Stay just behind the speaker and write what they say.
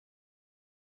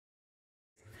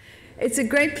It's a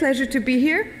great pleasure to be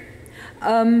here.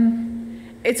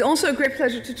 It's also a great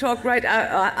pleasure to talk right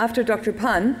after Dr.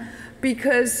 Pan,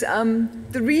 because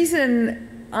the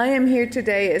reason I am here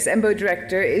today as EMBO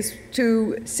director is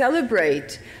to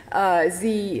celebrate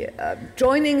the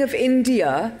joining of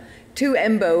India to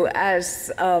EMBO as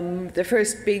the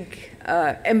first big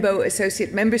EMBO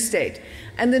associate member state.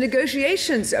 And the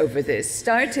negotiations over this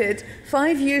started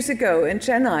 5 years ago in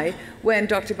Chennai when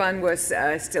Dr. Ban was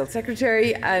still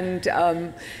secretary,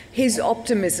 and his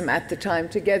optimism at the time,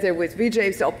 together with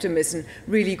Vijay's optimism,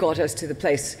 really got us to the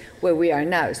place where we are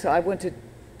now. So I want to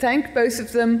thank both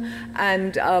of them,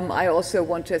 and I also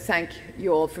want to thank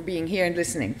you all for being here and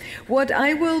listening. What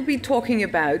I will be talking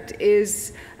about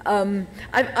is,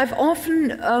 I've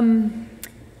often,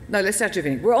 no, let's start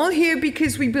with we're all here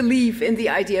because we believe in the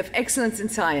idea of excellence in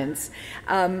science,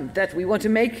 that we want to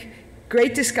make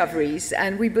great discoveries,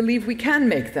 and we believe we can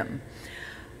make them.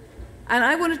 And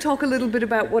I want to talk a little bit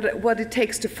about what it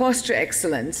takes to foster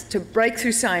excellence, to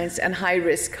breakthrough science and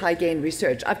high-risk, high-gain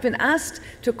research. I've been asked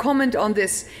to comment on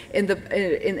this in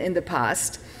the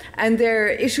past, and there are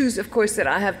issues, of course, that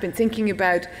I have been thinking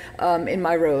about in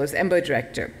my role as EMBO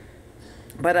director.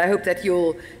 But I hope that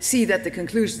you'll see that the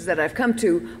conclusions that I've come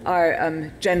to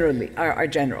are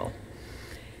general.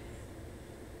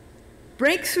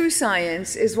 Breakthrough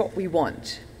science is what we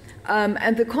want.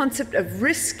 And the concept of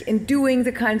risk in doing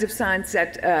the kinds of science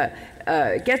that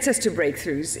gets us to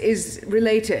breakthroughs is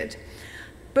related.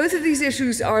 Both of these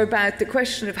issues are about the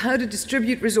question of how to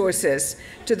distribute resources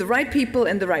to the right people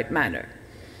in the right manner.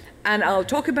 And I'll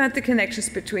talk about the connections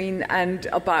between and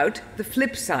about the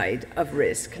flip side of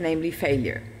risk, namely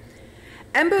failure.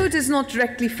 EMBO does not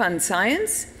directly fund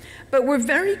science, but we're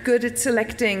very good at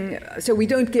selecting, so we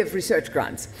don't give research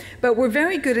grants, but we're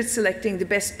very good at selecting the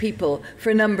best people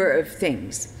for a number of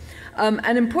things.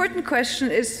 An important question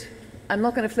is, I'm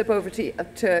not going to flip over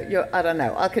to your, I don't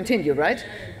know, I'll continue, right?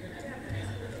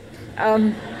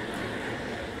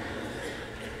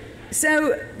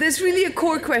 So there's really a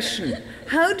core question.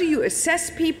 How do you assess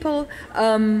people,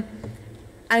 and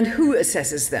who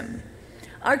assesses them?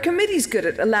 Our committee's good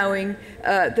at allowing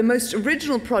the most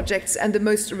original projects and the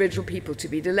most original people to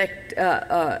be elected.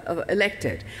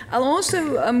 I'll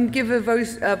also give a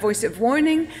voice of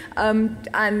warning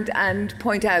and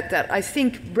point out that I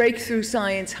think breakthrough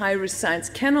science, high-risk science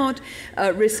cannot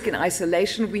risk in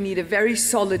isolation. We need a very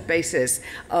solid basis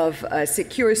of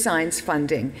secure science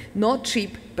funding, not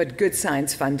cheap but good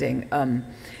science funding,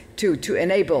 to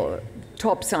enable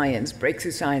top science, breakthrough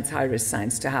science, high-risk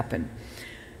science to happen.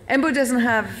 EMBO doesn't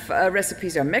have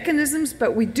recipes or mechanisms,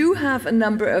 but we do have a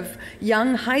number of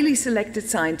young, highly selected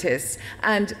scientists,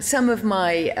 and some of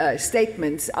my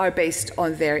statements are based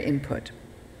on their input.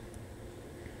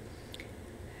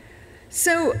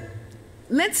 So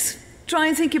let's try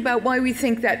and think about why we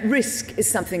think that risk is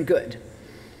something good.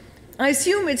 I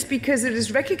assume it's because it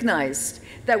is recognized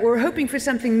that we're hoping for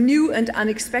something new and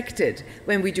unexpected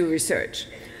when we do research.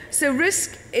 So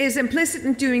risk is implicit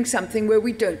in doing something where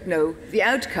we don't know the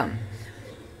outcome.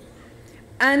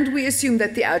 And we assume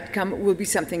that the outcome will be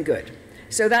something good.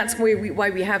 So that's why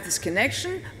we have this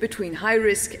connection between high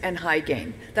risk and high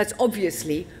gain. That's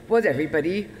obviously what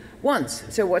everybody wants.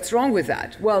 So what's wrong with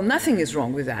that? Well, nothing is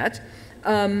wrong with that,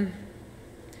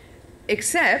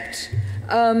 except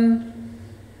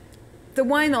the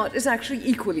why not is actually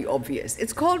equally obvious.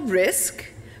 It's called risk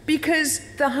because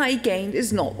the high gain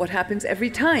is not what happens every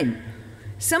time.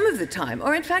 Some of the time,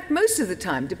 or in fact most of the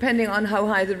time, depending on how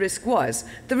high the risk was,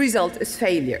 the result is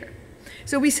failure.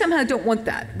 So we somehow don't want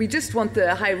that. We just want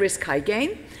the high risk, high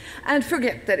gain, and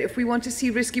forget that if we want to see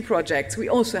risky projects, we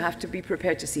also have to be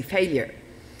prepared to see failure.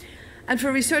 And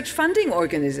for research funding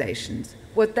organizations,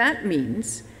 what that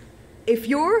means, if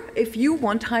you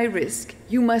want high risk,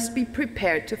 you must be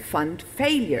prepared to fund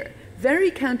failure.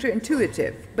 Very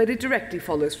counterintuitive, but it directly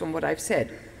follows from what I've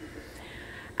said.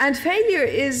 And failure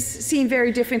is seen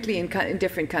very differently in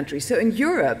different countries. So in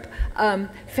Europe,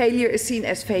 failure is seen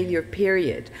as failure,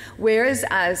 period. Whereas,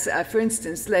 for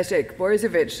instance, Leszek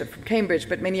Borisovich from Cambridge,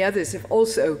 but many others have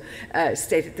also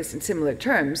stated this in similar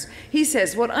terms. He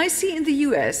says, what I see in the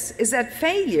US is that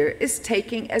failure is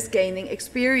taking as gaining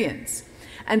experience,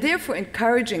 and therefore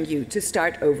encouraging you to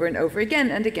start over and over again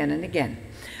and again and again.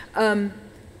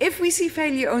 If we see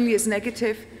failure only as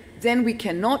negative, then we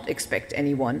cannot expect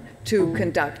anyone to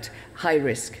conduct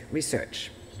high-risk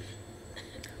research.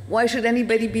 Why should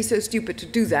anybody be so stupid to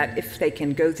do that if they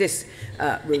can go this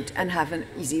route and have an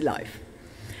easy life?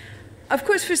 Of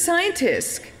course, for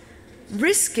scientists,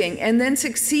 risking and then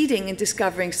succeeding in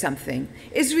discovering something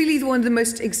is really one of the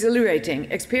most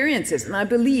exhilarating experiences, and I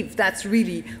believe that's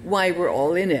really why we're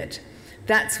all in it.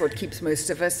 That's what keeps most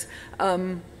of us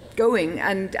going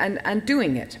and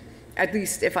doing it. At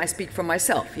least if I speak for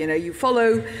myself. You know, you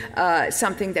follow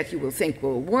something that you will think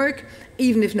will work,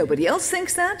 even if nobody else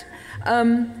thinks that,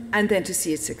 and then to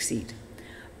see it succeed.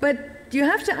 But you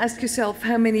have to ask yourself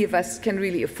how many of us can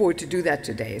really afford to do that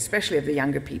today, especially of the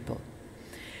younger people.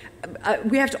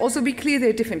 We have to also be clear there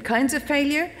are different kinds of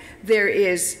failure. There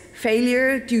is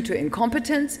failure due to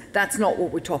incompetence. That's not what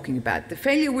we're talking about. The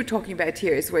failure we're talking about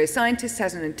here is where a scientist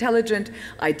has an intelligent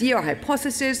idea or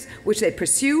hypothesis which they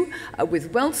pursue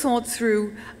with well thought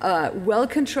through, well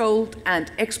controlled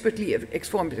and expertly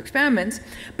informed experiments,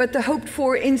 but the hoped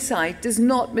for insight does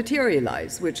not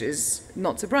materialize, which is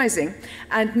not surprising,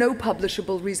 and no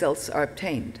publishable results are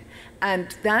obtained.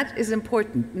 And that is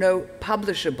important. No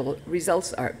publishable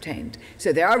results are obtained.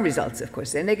 So there are results, of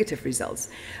course, they're negative results.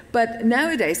 But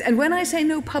nowadays, and when I say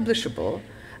no publishable,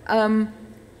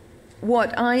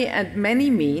 what I and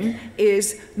many mean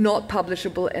is not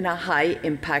publishable in a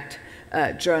high-impact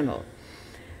journal.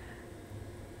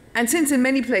 And since in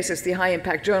many places the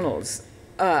high-impact journals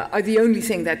are the only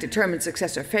thing that determines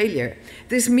success or failure,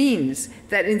 this means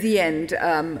that in the end,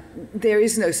 there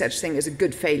is no such thing as a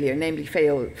good failure, namely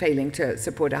failing to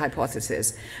support a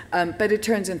hypothesis. But it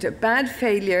turns into a bad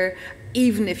failure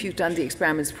even if you've done the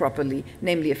experiments properly,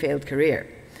 namely a failed career.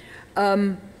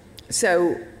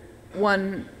 So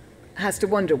one has to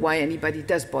wonder why anybody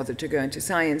does bother to go into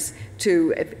science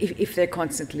if they're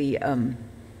constantly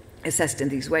assessed in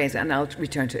these ways, and I'll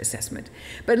return to assessment.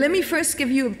 But let me first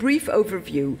give you a brief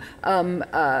overview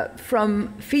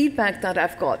from feedback that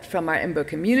I've got from our EMBO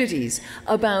communities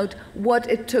about what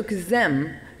it took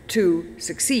them to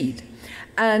succeed.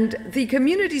 And the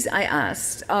communities I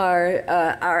asked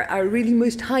are really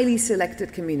most highly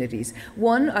selected communities.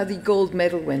 One are the gold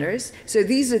medal winners. So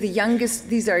these are the youngest,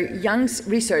 these are young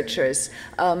researchers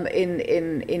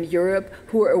in Europe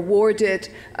who are awarded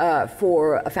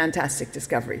for a fantastic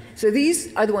discovery. So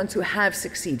these are the ones who have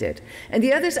succeeded. And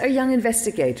the others are young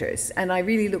investigators. And I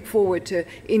really look forward to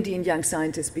Indian young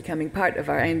scientists becoming part of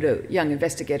our EMBO Young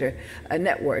Investigator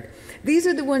Network. These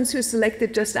are the ones who are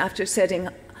selected just after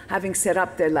having set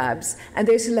up their labs, and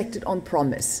they're selected on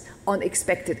promise, on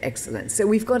expected excellence. So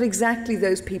we've got exactly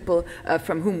those people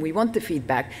from whom we want the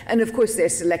feedback, and of course they're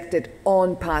selected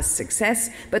on past success,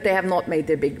 but they have not made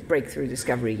their big breakthrough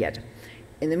discovery yet.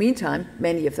 In the meantime,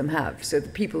 many of them have. So the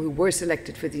people who were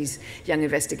selected for these young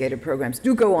investigator programs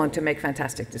do go on to make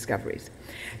fantastic discoveries.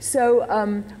 So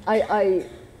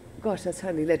gosh, that's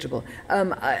hardly legible.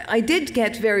 I did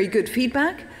get very good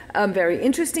feedback, very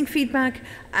interesting feedback,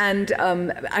 and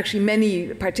actually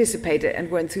many participated and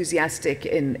were enthusiastic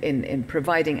in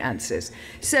providing answers.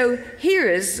 So here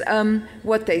is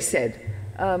what they said.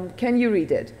 Can you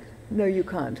read it? No, you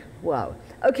can't. Wow.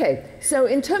 Okay, so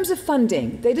in terms of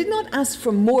funding, they did not ask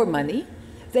for more money,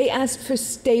 they asked for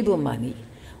stable money,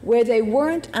 where they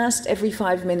weren't asked every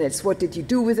 5 minutes, what did you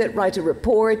do with it, write a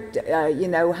report, you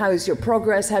know, how's your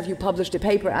progress, have you published a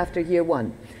paper after year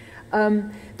one.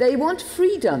 They want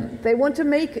freedom. They want to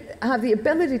have the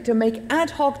ability to make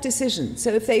ad hoc decisions.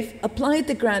 So if they've applied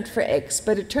the grant for X,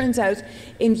 but it turns out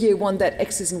in year one that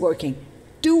X isn't working,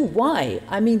 do Y.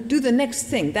 I mean, do the next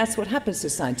thing. That's what happens to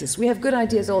scientists. We have good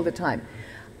ideas all the time.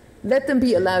 Let them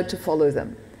be allowed to follow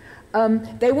them.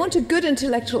 They want a good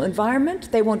intellectual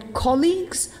environment. They want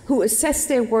colleagues who assess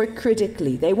their work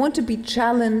critically. They want to be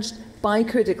challenged by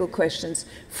critical questions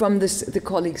from the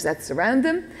colleagues that surround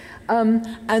them.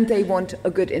 And they want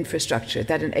a good infrastructure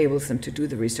that enables them to do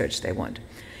the research they want.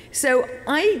 So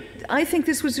I think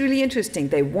this was really interesting.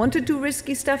 They want to do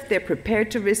risky stuff. They're prepared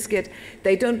to risk it.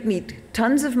 They don't need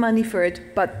tons of money for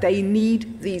it, but they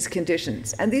need these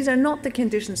conditions. And these are not the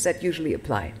conditions that usually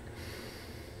apply.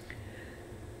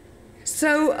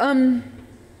 So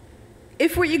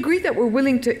if we agree that we're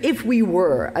willing to, if we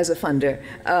were, as a funder,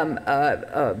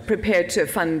 prepared to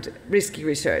fund risky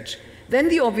research, then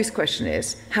the obvious question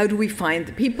is, how do we find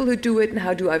the people who do it, and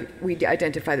how do we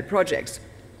identify the projects?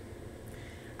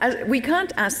 We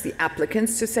can't ask the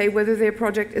applicants to say whether their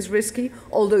project is risky,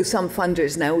 although some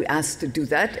funders now ask to do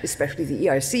that, especially the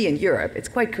ERC in Europe. It's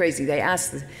quite crazy. They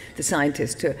ask the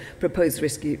scientists to propose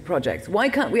risky projects. Why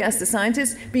can't we ask the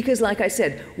scientists? Because, like I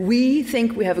said, we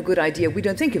think we have a good idea. We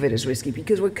don't think of it as risky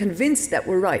because we're convinced that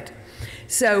we're right.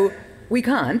 So we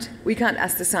can't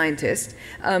ask the scientist.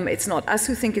 It's not us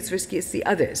who think it's risky, it's the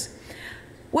others.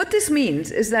 What this means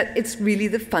is that it's really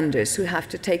the funders who have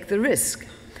to take the risk.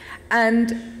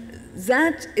 And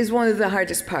that is one of the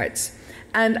hardest parts.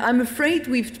 And I'm afraid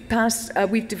we've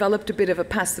developed a bit of a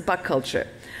pass the buck culture.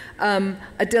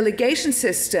 A delegation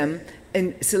system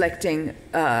in selecting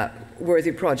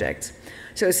worthy projects.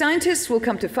 So scientists will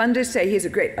come to funders, say, here's a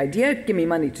great idea, give me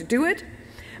money to do it.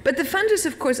 But the funders,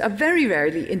 of course, are very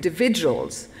rarely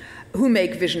individuals who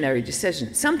make visionary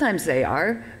decisions. Sometimes they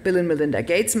are, Bill and Melinda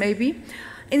Gates maybe.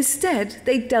 Instead,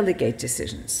 they delegate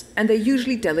decisions, and they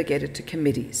usually delegate it to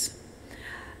committees.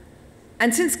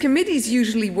 And since committees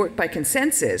usually work by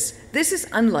consensus, this is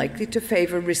unlikely to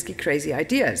favor risky, crazy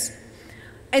ideas.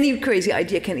 Any crazy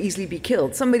idea can easily be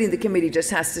killed. Somebody in the committee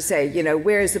just has to say, you know,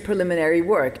 where is the preliminary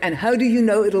work? And how do you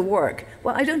know it'll work?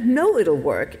 Well, I don't know it'll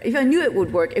work. If I knew it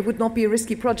would work, it would not be a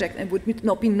risky project and would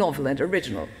not be novel and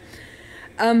original.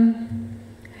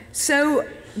 So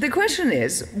the question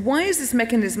is, why is this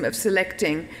mechanism of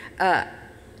selecting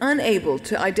unable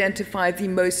to identify the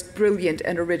most brilliant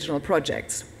and original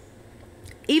projects?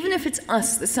 Even if it's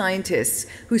us, the scientists,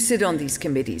 who sit on these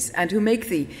committees and who make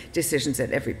the decisions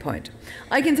at every point.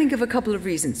 I can think of a couple of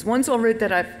reasons. One's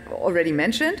that I've already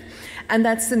mentioned, and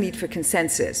that's the need for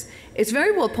consensus. It's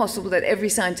very well possible that every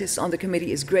scientist on the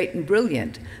committee is great and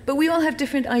brilliant, but we all have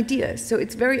different ideas, so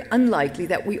it's very unlikely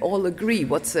that we all agree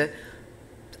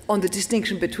on the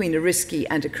distinction between a risky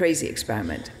and a crazy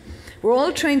experiment. We're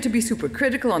all trained to be super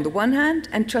critical on the one hand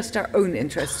and trust our own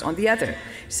interests on the other.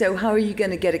 So how are you going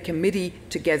to get a committee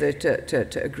together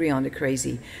to agree on a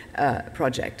crazy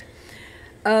project?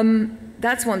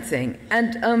 That's one thing.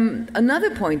 And another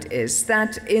point is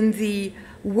that in the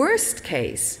worst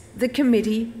case, the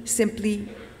committee simply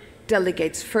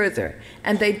delegates further.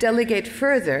 And they delegate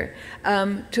further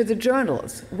to the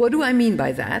journals. What do I mean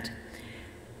by that?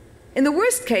 In the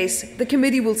worst case, the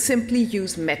committee will simply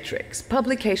use metrics,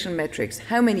 publication metrics,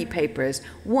 how many papers,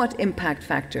 what impact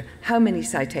factor, how many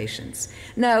citations.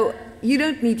 Now, you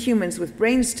don't need humans with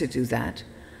brains to do that,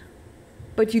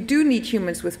 but you do need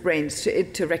humans with brains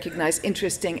to recognize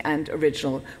interesting and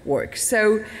original work.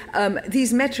 So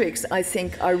these metrics, I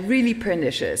think, are really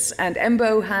pernicious, and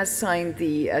EMBO has signed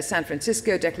the San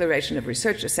Francisco Declaration of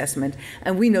Research Assessment,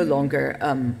 and we no longer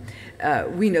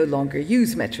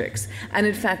use metrics. And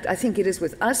in fact, I think it is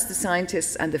with us, the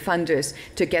scientists and the funders,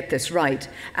 to get this right,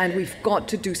 and we've got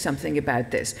to do something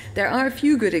about this. There are a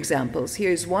few good examples.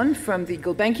 Here's one from the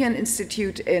Gulbenkian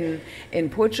Institute in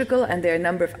Portugal, and there are a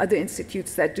number of other institutes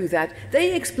that do that.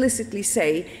 They explicitly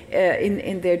say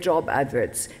in their job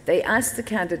adverts, they ask the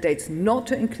candidates not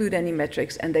to include any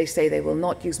metrics, and they say they will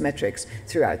not use metrics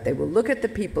throughout. They will look at the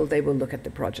people, they will look at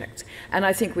the projects. And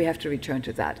I think we have to return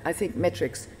to that. I think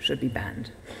metrics should be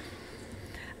banned.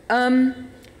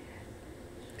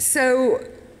 So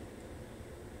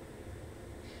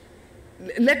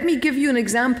let me give you an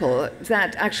example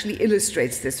that actually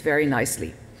illustrates this very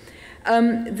nicely.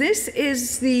 This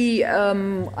is the,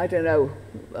 I don't know,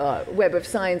 Web of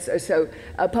Science or so,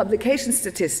 publication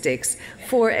statistics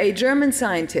for a German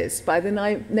scientist by the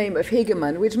name of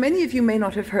Hegemann, which many of you may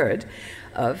not have heard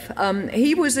of.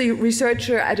 He was a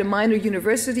researcher at a minor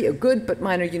university, a good but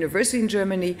minor university in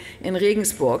Germany, in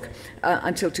Regensburg,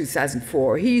 until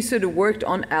 2004. He sort of worked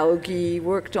on algae,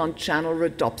 worked on channel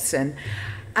rhodopsin,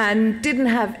 and didn't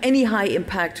have any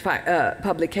high-impact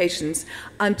publications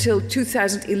until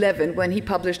 2011, when he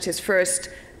published his first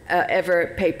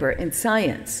ever paper in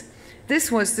Science. This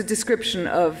was the description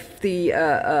of the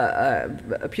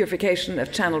purification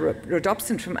of channel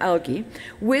rhodopsin from algae,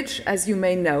 which, as you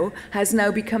may know, has now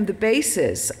become the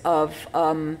basis of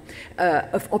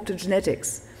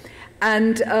optogenetics.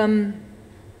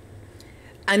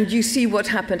 And you see what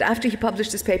happened after he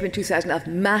published this paper in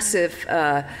 2011,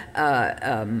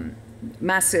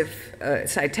 massive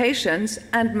citations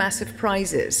and massive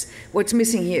prizes. What's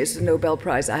missing here is the Nobel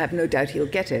Prize. I have no doubt he'll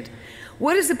get it.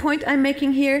 What is the point I'm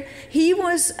making here? He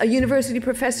was a university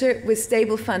professor with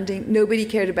stable funding. Nobody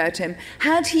cared about him.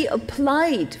 Had he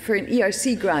applied for an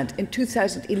ERC grant in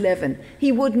 2011,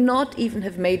 he would not even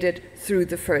have made it through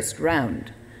the first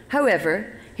round.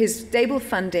 However, his stable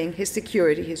funding, his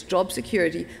security, his job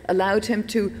security, allowed him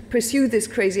to pursue this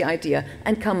crazy idea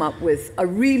and come up with a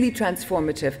really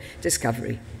transformative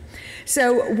discovery.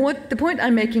 So the point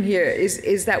I'm making here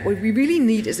is that what we really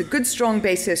need is a good, strong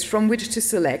basis from which to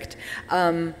select,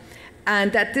 and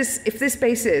that if this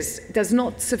basis does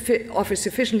not offer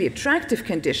sufficiently attractive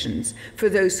conditions for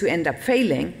those who end up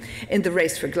failing in the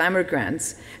race for glamour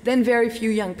grants, then very few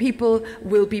young people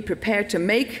will be prepared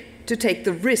to take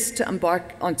the risk to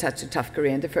embark on such a tough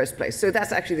career in the first place. So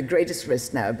that's actually the greatest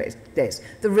risk nowadays,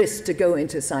 the risk to go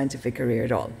into a scientific career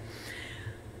at all.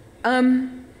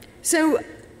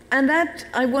 And that,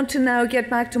 I want to now get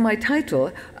back to my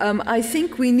title. I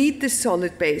think we need this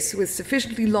solid base with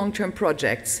sufficiently long-term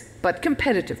projects, but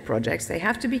competitive projects. They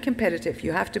have to be competitive.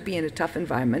 You have to be in a tough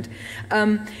environment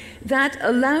that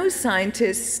allows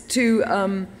scientists to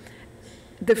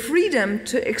the freedom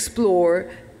to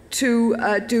explore, to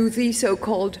do the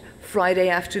so-called Friday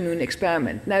afternoon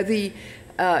experiment. Now, the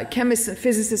chemists and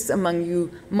physicists among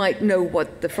you might know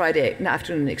what the Friday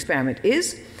afternoon experiment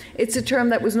is. It's a term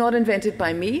that was not invented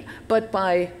by me, but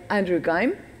by Andrew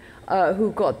Geim,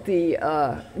 who got the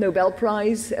Nobel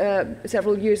Prize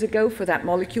several years ago for that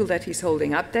molecule that he's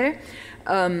holding up there,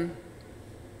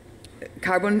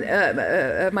 carbon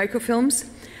microfilms.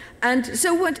 And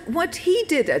so what he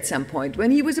did at some point, when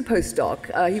he was a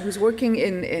postdoc, he was working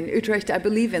in Utrecht, I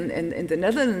believe, in the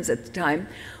Netherlands at the time.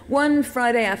 One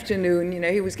Friday afternoon,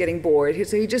 he was getting bored,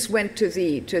 so he just went to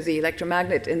the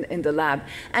electromagnet in the lab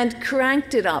and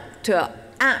cranked it up to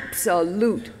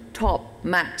absolute top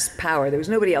max power. There was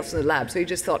nobody else in the lab, so he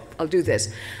just thought, I'll do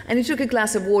this. And he took a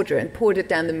glass of water and poured it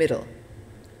down the middle.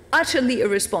 Utterly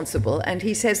irresponsible, and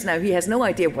he says now he has no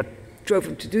idea what drove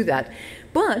him to do that.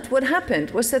 But what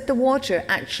happened was that the water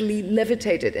actually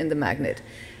levitated in the magnet,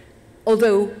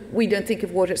 although we don't think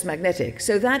of water as magnetic.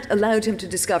 So that allowed him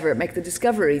to make the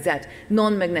discovery that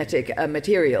non-magnetic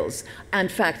materials, in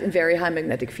fact, in very high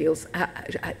magnetic fields,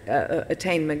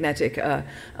 attain magnetic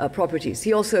properties.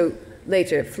 He also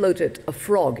later floated a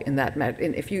frog in that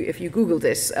magnet. If you Google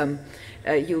this,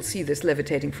 you'll see this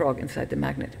levitating frog inside the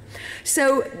magnet.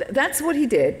 So that's what he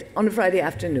did on a Friday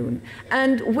afternoon.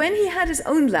 And when he had his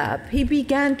own lab, he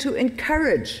began to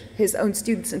encourage his own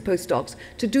students and postdocs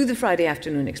to do the Friday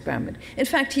afternoon experiment. In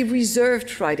fact, he reserved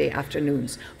Friday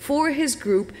afternoons for his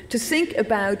group to think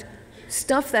about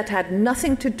stuff that had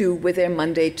nothing to do with their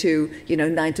Monday to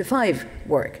 9 to 5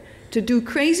 work, to do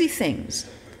crazy things.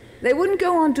 They wouldn't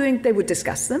go on doing, they would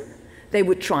discuss them. They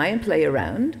would try and play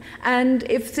around, and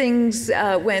if things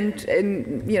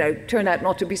turned out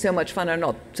not to be so much fun or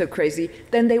not so crazy,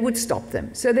 then they would stop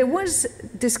them. So there was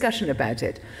discussion about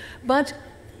it, but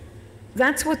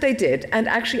that's what they did. And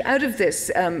actually, out of this,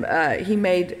 he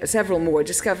made several more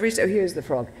discoveries. Oh, here's the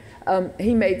frog.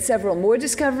 He made several more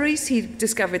discoveries. He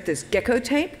discovered this gecko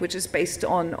tape, which is based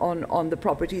on the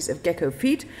properties of gecko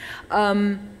feet.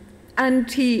 And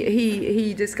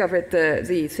he discovered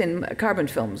the thin carbon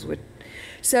films.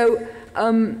 So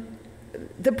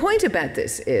the point about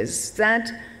this is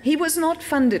that he was not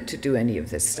funded to do any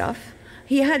of this stuff.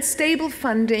 He had stable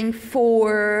funding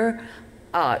for,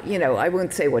 I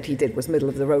won't say what he did was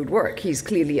middle-of-the-road work. He's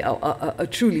clearly a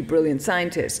truly brilliant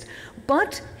scientist.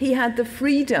 But he had the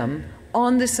freedom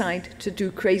on the side to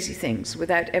do crazy things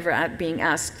without ever being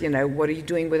asked, what are you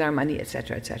doing with our money, et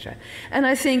cetera, et cetera. And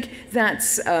I think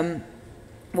that's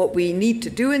what we need to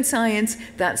do in science.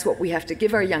 That's what we have to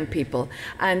give our young people.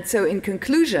 And so in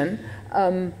conclusion,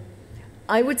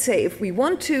 I would say if we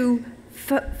want to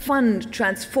fund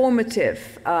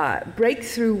transformative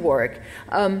breakthrough work,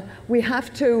 we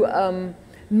have to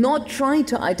not try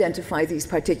to identify these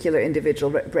particular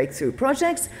individual breakthrough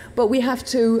projects, but we have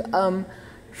to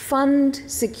fund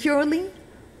securely,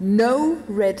 no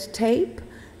red tape,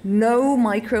 no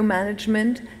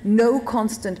micromanagement, no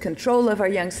constant control of our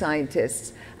young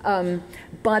scientists,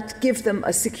 but give them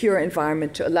a secure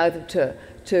environment to allow them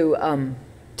to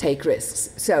take risks.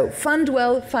 So fund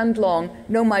well, fund long,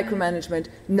 no micromanagement,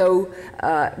 no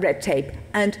red tape,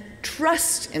 and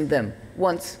trust in them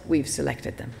once we've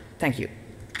selected them. Thank you.